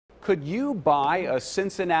Could you buy a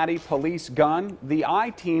Cincinnati police gun? The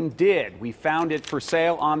I-Team did. We found it for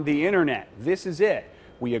sale on the internet. This is it.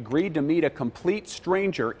 We agreed to meet a complete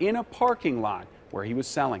stranger in a parking lot where he was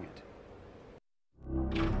selling it.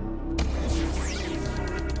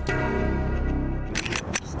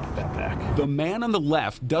 The man on the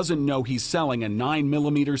left doesn't know he's selling a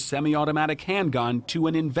 9mm semi-automatic handgun to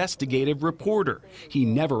an investigative reporter. He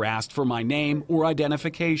never asked for my name or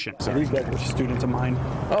identification. So these guys are students of mine.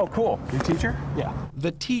 Oh, cool. You teacher? Yeah.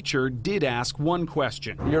 The teacher did ask one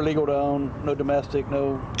question. You're legal to own, no domestic,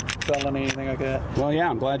 no felony, anything like that? Well, yeah,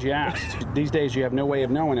 I'm glad you asked. These days you have no way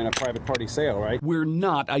of knowing in a private party sale, right? We're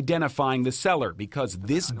not identifying the seller because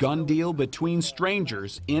this gun deal between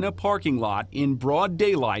strangers in a parking lot in broad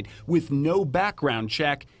daylight with no background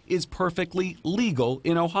check is perfectly legal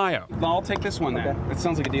in Ohio. Well, I'll take this one then. Okay. That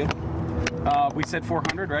sounds like a deal. We said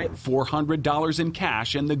 $400, right? $400 in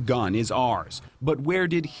cash and the gun is ours. But where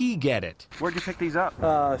did he get it? Where'd you pick these up?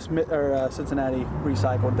 Cincinnati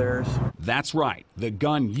recycled theirs. That's right. The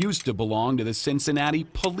gun used to belong to the Cincinnati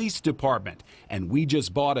Police Department, and we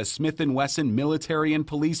just bought a Smith & Wesson military and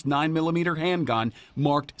police 9mm handgun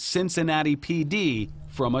marked Cincinnati PD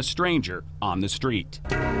from a stranger on the street.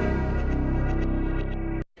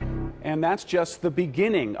 And that's just the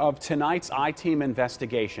beginning of tonight's I-Team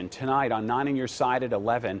investigation. Tonight on 9 on Your Side at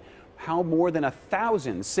 11, how more than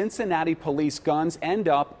 1,000 Cincinnati police guns end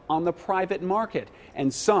up on the private market,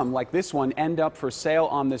 and some, like this one, end up for sale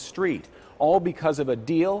on the street, all because of a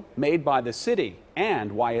deal made by the city,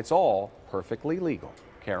 and why it's all perfectly legal.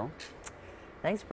 Carol? Thanks.